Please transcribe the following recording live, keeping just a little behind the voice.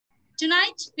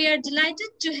Tonight, we are delighted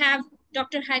to have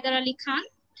Dr. Haider Ali Khan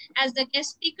as the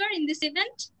guest speaker in this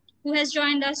event, who has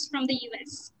joined us from the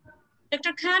US.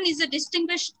 Dr. Khan is a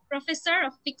distinguished professor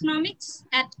of economics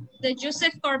at the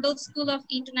Joseph Corbell School of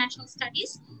International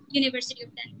Studies, University of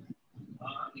Denver.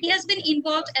 He has been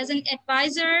involved as an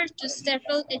advisor to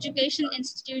several education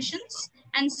institutions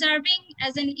and serving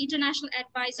as an international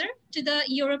advisor to the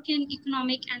European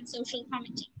Economic and Social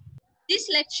Committee. This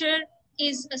lecture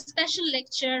is a special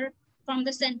lecture from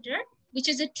the center, which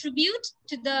is a tribute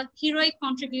to the heroic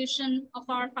contribution of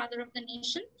our father of the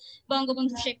nation,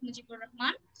 Bangabandhu Sheikh Mujibur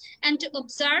Rahman, and to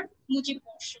observe Mujib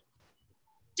Worship.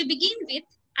 To begin with,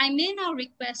 I may now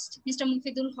request Mr.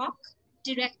 Mofidul Hoque,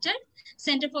 Director,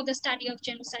 Center for the Study of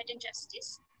Genocide and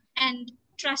Justice, and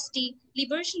Trustee,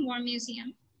 Liberation War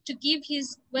Museum, to give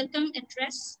his welcome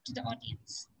address to the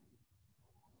audience.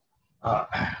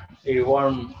 A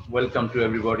warm welcome to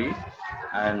everybody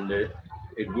and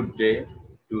a good day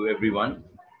to everyone,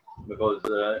 because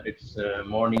it's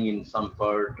morning in some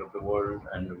part of the world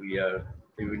and we are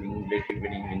late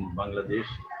evening in Bangladesh,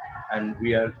 and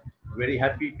we are very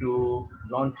happy to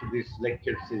launch this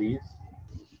lecture series.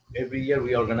 Every year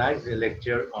we organize a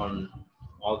lecture on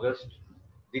August.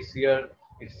 This year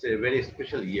it's a very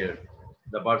special year,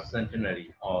 the birth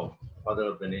centenary of Father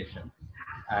of the Nation.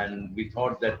 And we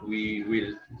thought that we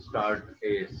will start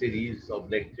a series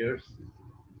of lectures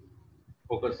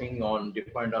focusing on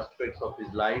different aspects of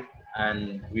his life.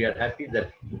 And we are happy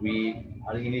that we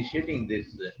are initiating this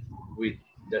with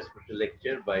the special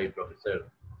lecture by Professor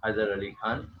Haider Ali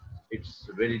Khan. It's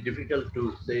very difficult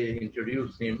to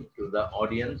introduce him to the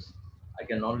audience. I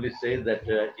can only say that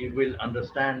you will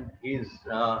understand his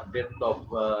depth of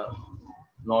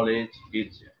knowledge,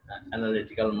 his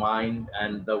analytical mind,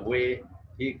 and the way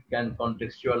he can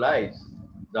contextualize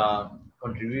the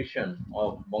contribution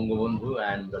of Bangabandhu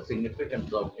and the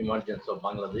significance of emergence of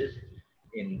Bangladesh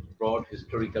in broad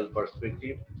historical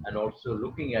perspective, and also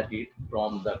looking at it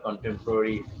from the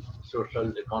contemporary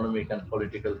social, economic, and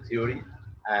political theory,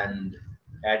 and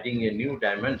adding a new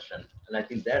dimension. And I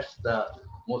think that's the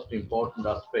most important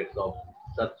aspect of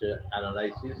such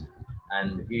analysis.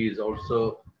 And he is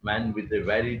also a man with a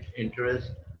varied interest.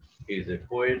 He is a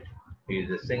poet, he is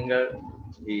a singer,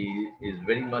 he is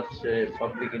very much a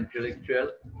public intellectual,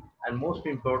 and most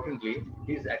importantly,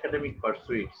 his academic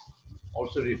pursuits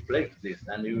also reflect this.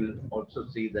 And you will also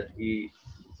see that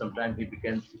sometimes he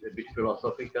becomes a bit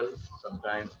philosophical,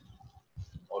 sometimes,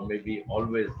 or maybe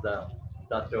always, the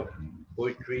touch of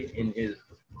poetry in his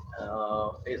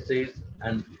essays,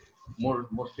 and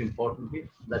most importantly,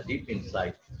 the deep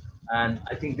insight. And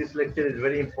I think this lecture is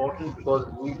very important because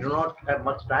we do not have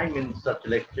much time in such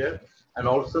lecture. And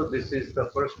also this is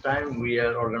the first time we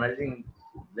are organizing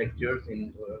lectures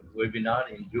in webinar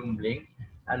in Zoom link.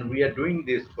 And we are doing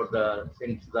this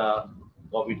since the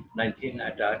COVID-19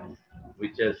 attack,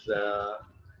 which has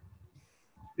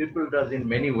crippled us in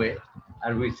many ways.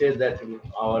 And we say that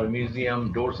our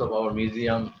museum, doors of our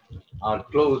museum are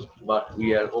closed, but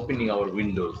we are opening our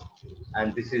windows.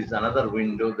 And this is another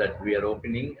window that we are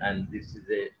opening. And this is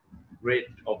a great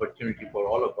opportunity for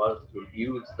all of us to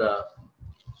use the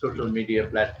social media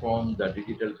platform, the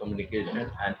digital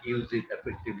communication, and use it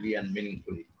effectively and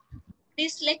meaningfully.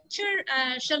 This lecture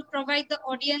shall provide the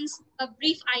audience a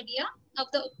brief idea of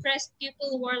the oppressed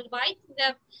people worldwide who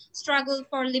have struggled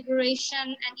for liberation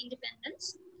and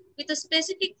independence, with a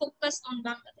specific focus on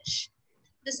Bangladesh.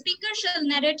 The speaker shall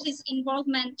narrate his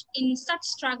involvement in such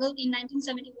struggle in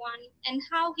 1971 and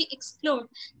how he explored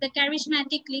the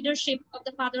charismatic leadership of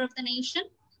the father of the nation,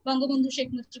 Bangabandhu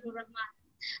Sheikh Mujibur Rahman.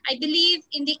 I believe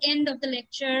in the end of the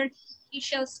lecture, he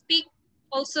shall speak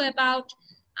also about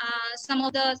some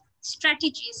of the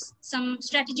strategies, some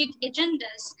strategic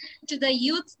agendas to the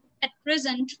youth at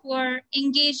present who are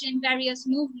engaged in various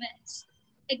movements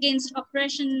against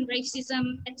oppression,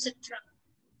 racism, etc.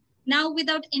 Now,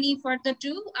 without any further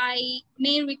ado, I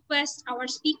may request our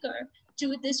speaker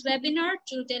to this webinar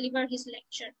to deliver his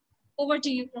lecture. Over to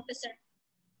you, Professor.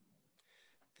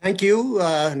 Thank you,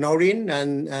 Noreen,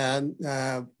 and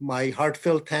my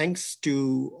heartfelt thanks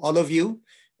to all of you,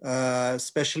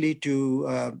 especially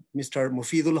to Mr.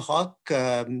 Mofidul Hoque,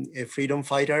 a freedom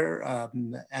fighter,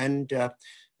 and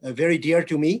very dear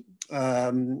to me.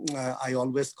 I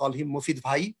always call him Mofid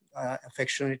Bhai,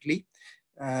 affectionately.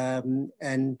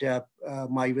 And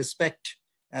my respect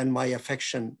and my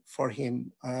affection for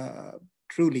him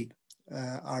truly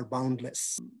are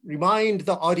boundless. Remind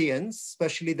the audience,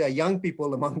 especially the young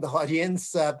people among the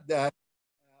audience,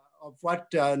 of what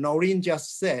Noreen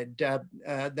just said,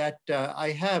 that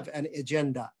I have an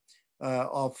agenda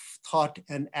of thought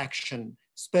and action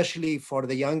especially for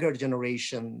the younger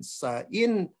generations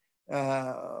in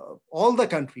all the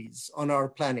countries on our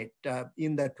planet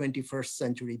in the 21st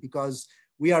century, because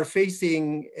we are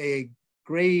facing a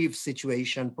grave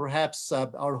situation. Perhaps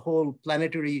our whole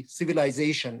planetary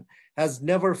civilization has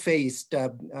never faced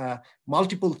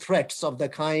multiple threats of the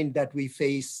kind that we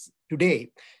face today.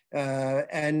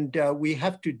 And we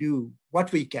have to do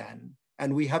what we can,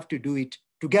 and we have to do it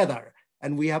together.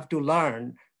 And we have to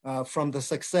learn from the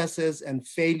successes and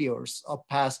failures of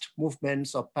past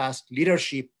movements, of past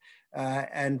leadership,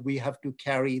 and we have to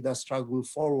carry the struggle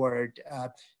forward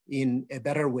in a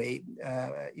better way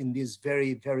in these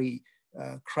very, very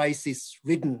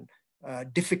crisis-ridden,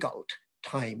 difficult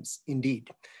times indeed.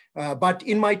 But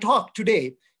in my talk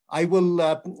today, I will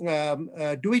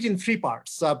do it in three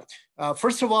parts.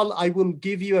 First of all, I will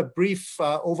give you a brief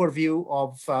overview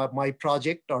of my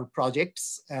project or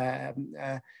projects.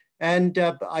 And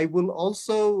I will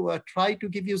also try to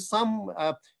give you some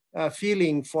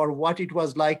feeling for what it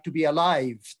was like to be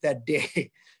alive that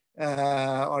day,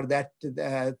 or that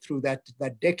through that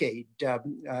decade,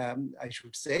 I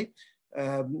should say.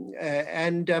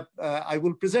 And I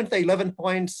will present the 11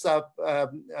 points,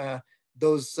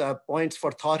 those points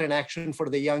for thought and action for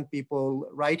the young people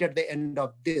right at the end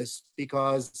of this,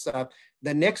 because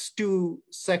the next two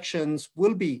sections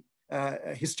will be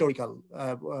historical,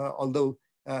 although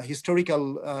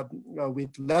historical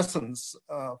with lessons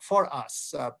for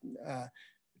us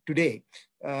today.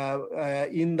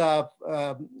 In the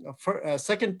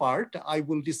second part, I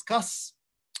will discuss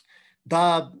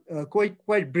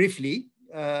quite briefly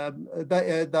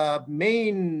the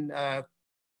main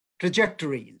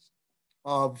trajectories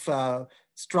of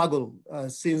struggle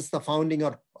since the founding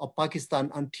of Pakistan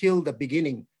until the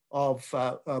beginning of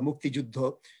Mukti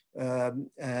Juddha.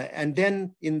 And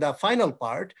then in the final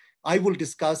part, I will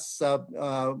discuss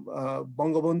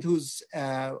Bangabandhu's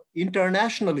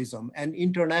internationalism and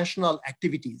international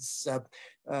activities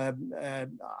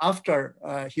after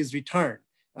his return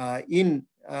in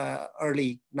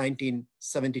early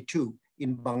 1972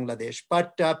 in Bangladesh.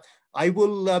 But I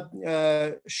will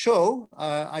show,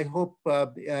 I hope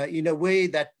in a way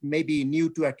that may be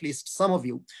new to at least some of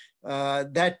you,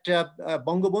 that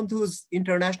Bangabandhu's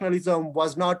internationalism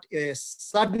was not a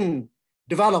sudden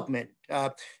development.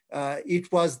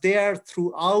 It was there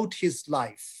throughout his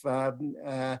life,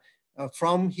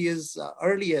 from his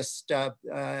earliest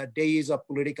days of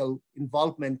political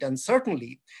involvement, and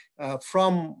certainly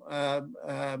from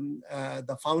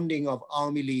the founding of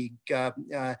Awami League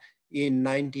in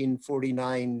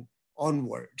 1949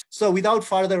 onward. So without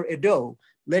further ado,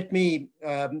 let me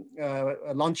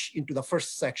launch into the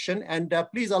first section, and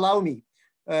please allow me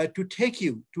to take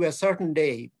you to a certain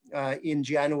day in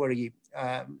January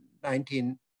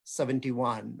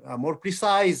 1971. More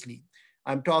precisely,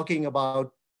 I'm talking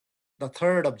about the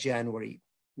 3rd of January,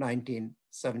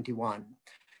 1971.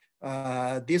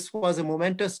 This was a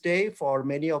momentous day for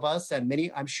many of us, and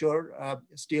many, I'm sure,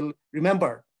 still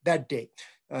remember that day,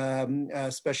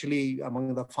 especially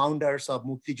among the founders of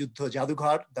Mukti Juddha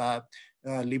Jadughar, the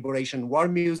Liberation War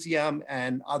Museum,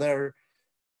 and other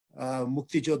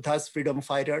Mukti Joddhas, freedom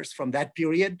fighters from that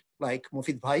period, like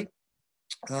Mofidul Bhai.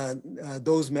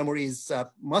 Those memories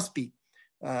must be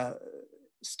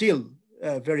still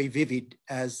very vivid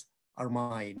as are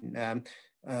mine.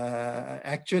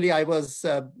 Actually, I was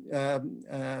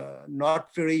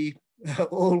not very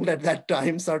old at that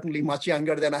time, certainly much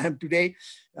younger than I am today.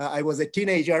 I was a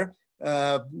teenager,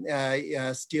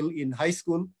 still in high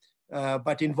school,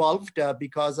 but involved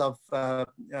because of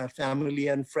family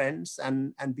and friends,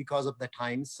 and because of the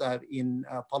times in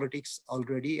politics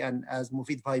already, and as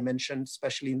Mofidul Bhai mentioned,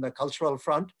 especially in the cultural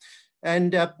front.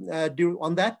 And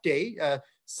on that day,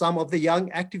 some of the young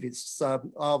activists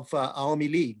of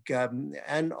Awami League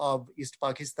and of East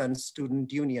Pakistan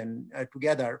Student Union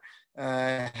together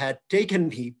had taken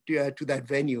me to that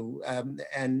venue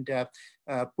and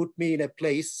put me in a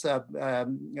place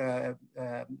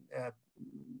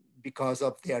because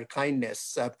of their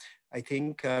kindness, I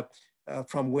think,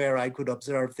 from where I could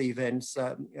observe the events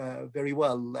very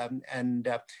well. And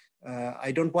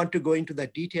I don't want to go into the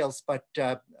details, but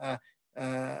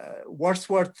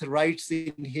Wordsworth writes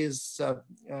in his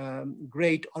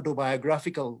great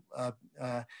autobiographical,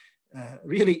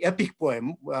 really epic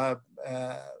poem,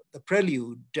 The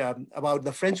Prelude, about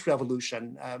the French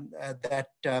Revolution, that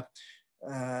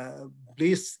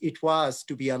bliss it was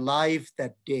to be alive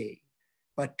that day,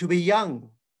 but to be young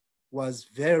was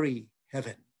very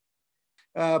heaven.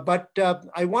 But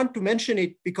I want to mention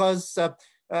it because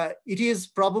it is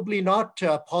probably not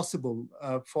possible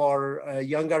for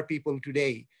younger people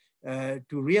today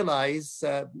to realize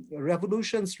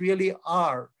revolutions really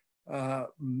are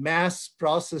mass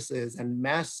processes and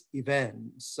mass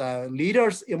events.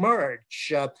 Leaders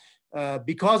emerge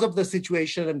because of the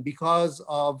situation and because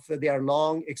of their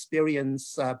long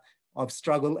experience of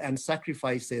struggle and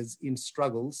sacrifices in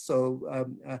struggles. So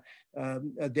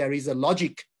there is a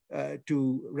logic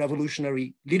to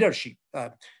revolutionary leadership.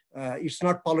 It's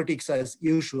not politics as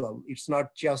usual. It's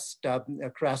not just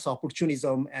crass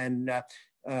opportunism and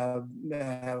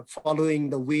following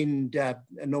the wind,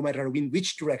 no matter in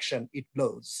which direction it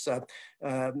blows.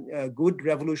 Good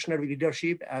revolutionary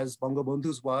leadership, as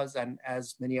Bangabandhu's was, and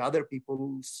as many other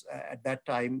people's at that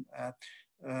time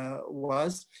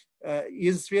was,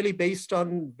 is really based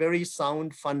on very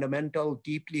sound, fundamental,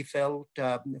 deeply felt,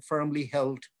 firmly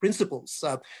held principles.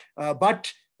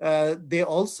 But they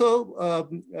also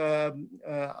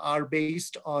are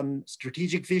based on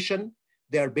strategic vision.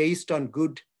 They are based on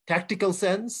good tactical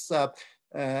sense.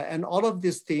 And all of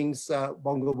these things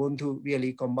Bangabandhu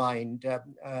really combined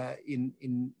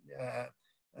in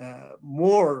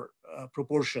more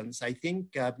proportions, I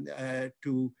think,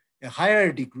 to a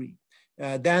higher degree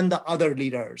than the other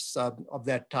leaders of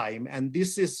that time. And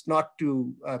this is not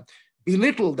to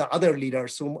belittle the other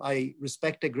leaders whom I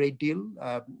respect a great deal.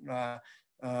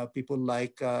 People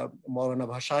like Maulana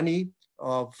Bhashani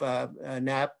of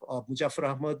NAP, of Muzaffar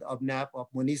Ahmad of NAP, of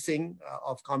Moni Singh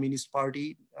of Communist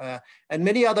Party, and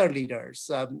many other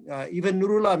leaders. Even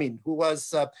Nurul Amin, who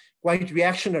was quite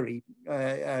reactionary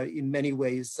in many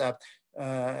ways,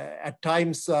 at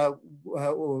times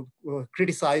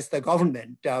criticized the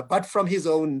government, but from his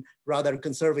own rather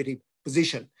conservative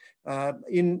position.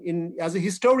 As a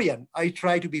historian, I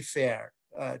try to be fair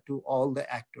to all the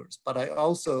actors, but I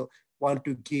also want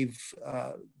to give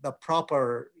the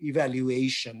proper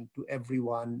evaluation to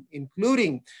everyone,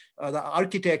 including the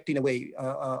architect in a way,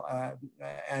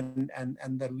 and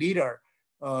the leader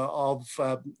of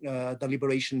the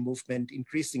liberation movement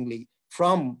increasingly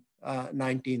from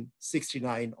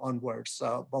 1969 onwards,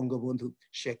 Bangabandhu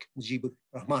Sheikh Mujibur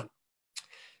Rahman.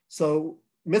 So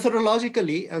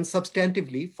methodologically and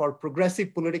substantively for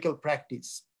progressive political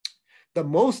practice, the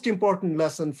most important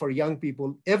lesson for young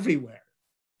people everywhere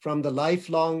from the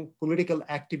lifelong political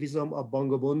activism of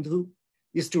Bangabandhu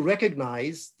is to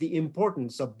recognize the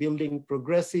importance of building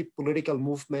progressive political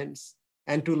movements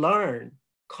and to learn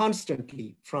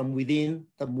constantly from within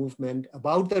the movement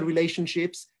about the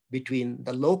relationships between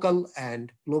the local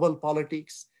and global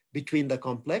politics, between the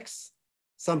complex,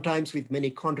 sometimes with many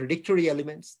contradictory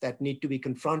elements that need to be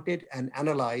confronted and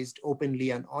analyzed openly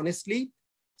and honestly.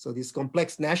 So this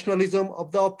complex nationalism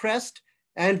of the oppressed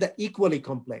and the equally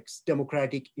complex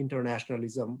democratic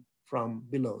internationalism from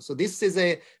below. So this is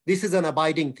an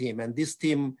abiding theme, and this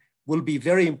theme will be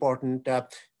very important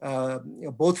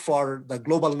both for the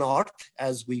global north,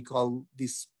 as we call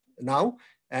this now,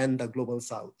 and the global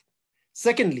south.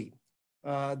 Secondly,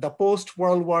 the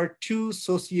post-World War II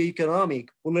socioeconomic,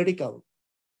 political,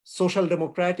 social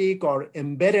democratic or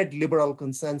embedded liberal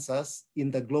consensus in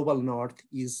the global north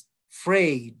is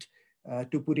frayed,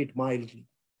 to put it mildly.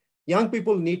 Young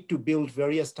people need to build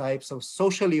various types of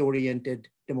socially oriented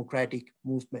democratic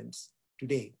movements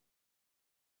today.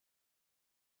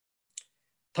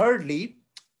 Thirdly,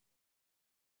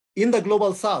 in the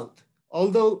global south,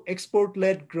 although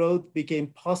export-led growth became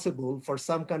possible for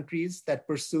some countries that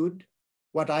pursued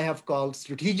what I have called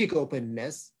strategic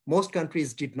openness, most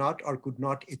countries did not or could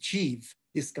not achieve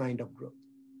this kind of growth.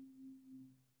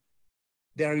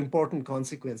 There are important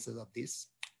consequences of this.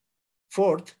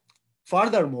 Fourth,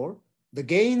 furthermore, the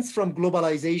gains from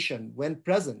globalization, when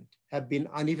present, have been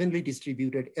unevenly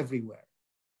distributed everywhere.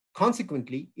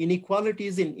 Consequently,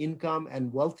 inequalities in income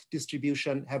and wealth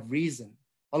distribution have risen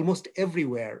almost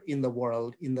everywhere in the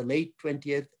world in the late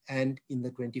 20th and in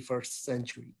the 21st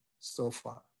century so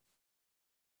far.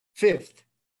 Fifth,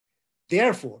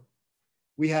 therefore,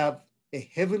 we have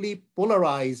a heavily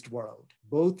polarized world,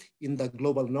 both in the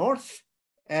global north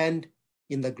and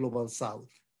in the global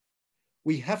south.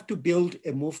 We have to build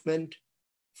a movement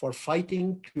for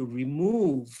fighting to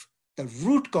remove the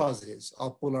root causes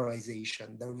of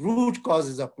polarization, the root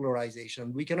causes of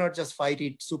polarization. We cannot just fight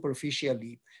it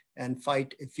superficially and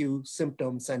fight a few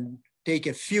symptoms and take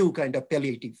a few kind of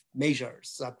palliative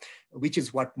measures, which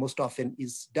is what most often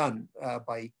is done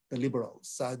by the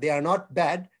liberals. They are not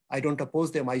bad. I don't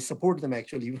oppose them. I support them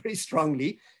actually very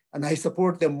strongly, and I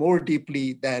support them more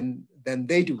deeply than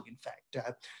they do, in fact.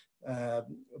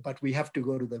 But we have to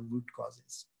go to the root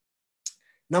causes.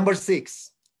 Number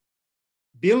 6,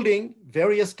 building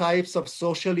various types of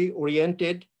socially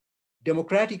oriented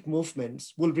democratic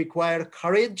movements will require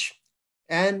courage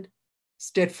and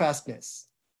steadfastness.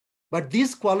 But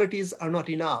these qualities are not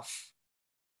enough.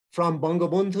 From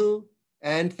Bangabandhu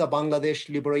and the Bangladesh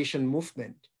liberation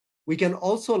movement, we can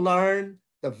also learn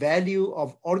the value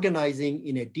of organizing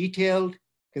in a detailed,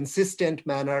 consistent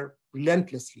manner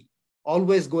relentlessly,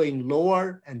 always going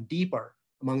lower and deeper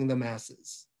among the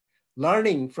masses.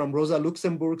 Learning from Rosa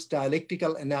Luxemburg's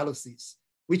dialectical analysis,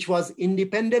 which was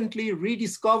independently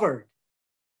rediscovered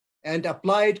and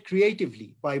applied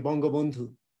creatively by Bangabandhu,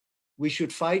 we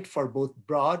should fight for both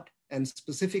broad and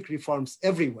specific reforms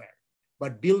everywhere,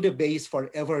 but build a base for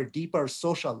ever deeper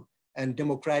social and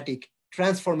democratic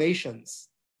transformations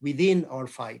within our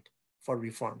fight for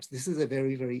reforms. This is a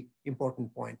very, very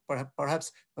important point,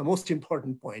 perhaps the most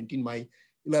important point in my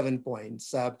 11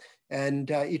 points.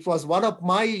 It was one of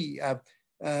my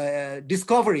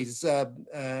discoveries,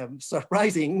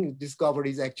 surprising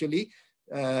discoveries actually,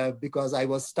 because I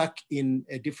was stuck in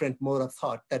a different mode of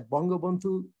thought, that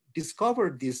Bangabandhu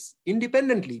discovered this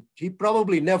independently. He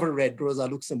probably never read Rosa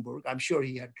Luxemburg. I'm sure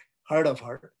he had heard of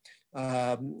her,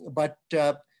 but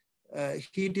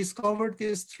he discovered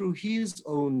this through his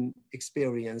own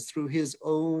experience, through his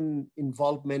own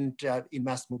involvement in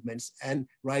mass movements and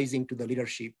rising to the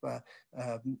leadership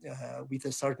with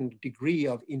a certain degree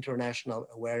of international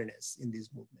awareness in these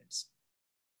movements.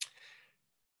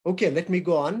 Okay, let me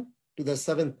go on to the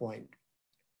 7th point.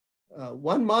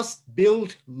 One must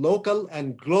build local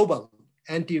and global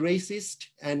anti-racist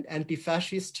and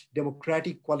anti-fascist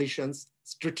democratic coalitions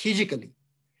strategically,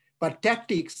 but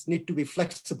tactics need to be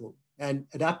flexible and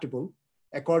adaptable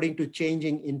according to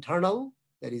changing internal,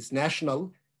 that is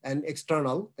national, and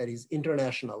external, that is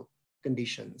international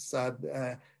conditions.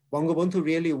 Bangabandhu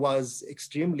really was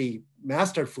extremely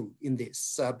masterful in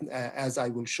this, as I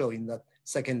will show in the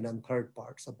 2nd and 3rd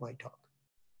parts of my talk.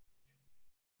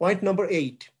 Point number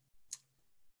 8,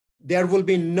 there will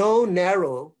be no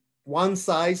narrow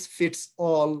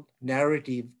one-size-fits-all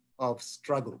narrative of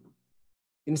struggle.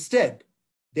 Instead,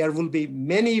 there will be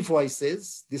many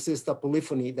voices. This is the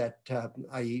polyphony that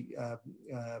I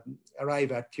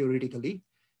arrive at theoretically.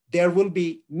 There will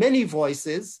be many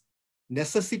voices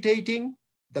necessitating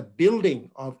the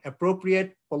building of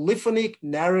appropriate polyphonic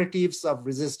narratives of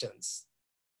resistance.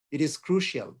 It is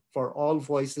crucial for all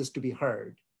voices to be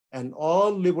heard and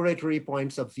all liberatory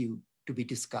points of view to be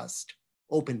discussed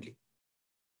openly.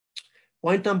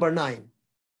 Point number 9,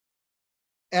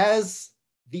 as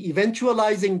the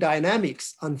eventualizing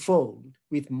dynamics unfold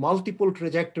with multiple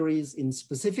trajectories in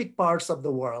specific parts of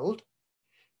the world,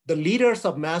 the leaders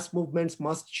of mass movements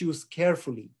must choose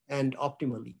carefully and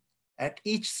optimally at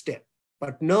each step,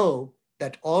 but know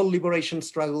that all liberation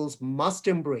struggles must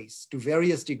embrace to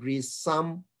various degrees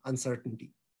some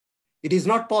uncertainty. It is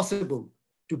not possible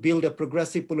to build a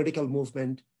progressive political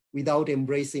movement without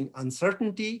embracing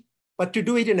uncertainty, but to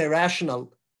do it in a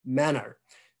rational manner.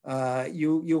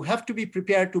 You have to be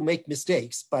prepared to make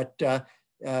mistakes, but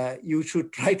you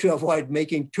should try to avoid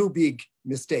making too big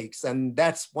mistakes. And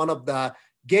that's one of the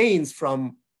gains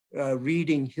from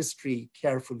reading history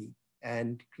carefully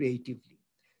and creatively.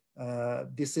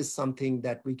 This is something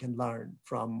that we can learn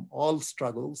from all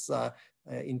struggles,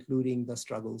 including the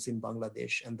struggles in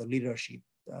Bangladesh and the leadership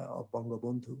of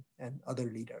Bangabandhu and other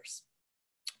leaders.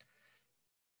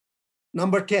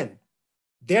 Number 10,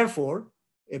 therefore,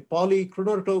 a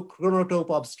polychronotope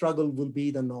of struggle will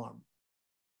be the norm.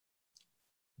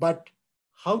 But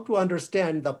how to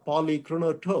understand the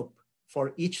polychronotope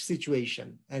for each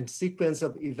situation and sequence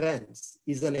of events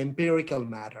is an empirical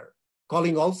matter,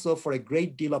 calling also for a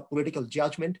great deal of political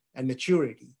judgment and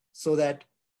maturity so that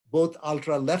both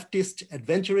ultra-leftist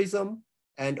adventurism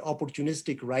and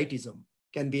opportunistic rightism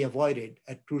can be avoided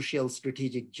at crucial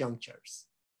strategic junctures.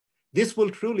 This will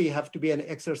truly have to be an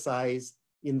exercise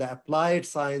in the applied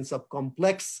science of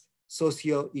complex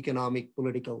socio-economic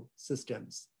political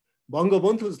systems.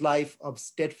 Bangabandhu's life of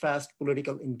steadfast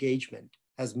political engagement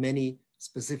has many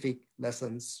specific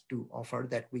lessons to offer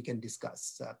that we can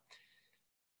discuss.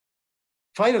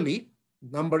 Finally,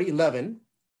 number 11,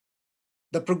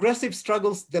 the progressive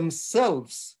struggles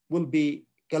themselves will be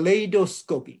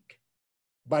kaleidoscopic,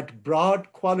 but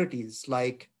broad qualities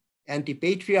like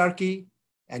anti-patriarchy,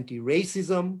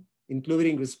 anti-racism,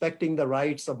 including respecting the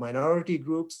rights of minority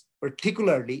groups,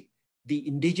 particularly the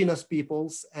indigenous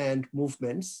peoples and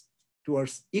movements,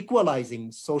 towards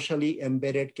equalizing socially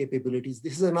embedded capabilities.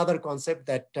 This is another concept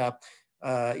that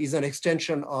is an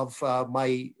extension of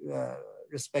my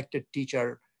respected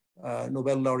teacher,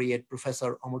 Nobel laureate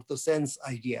Professor Amartya Sen's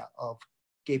idea of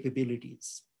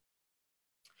capabilities.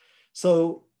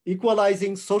 So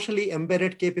equalizing socially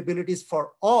embedded capabilities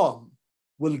for all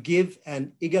will give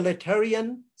an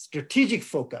egalitarian strategic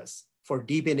focus for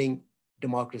deepening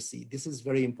democracy. This is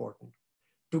very important.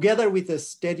 Together with a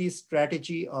steady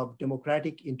strategy of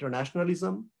democratic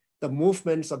internationalism, the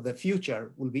movements of the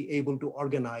future will be able to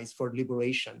organize for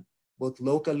liberation, both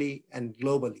locally and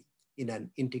globally in an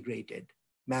integrated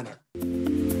manner.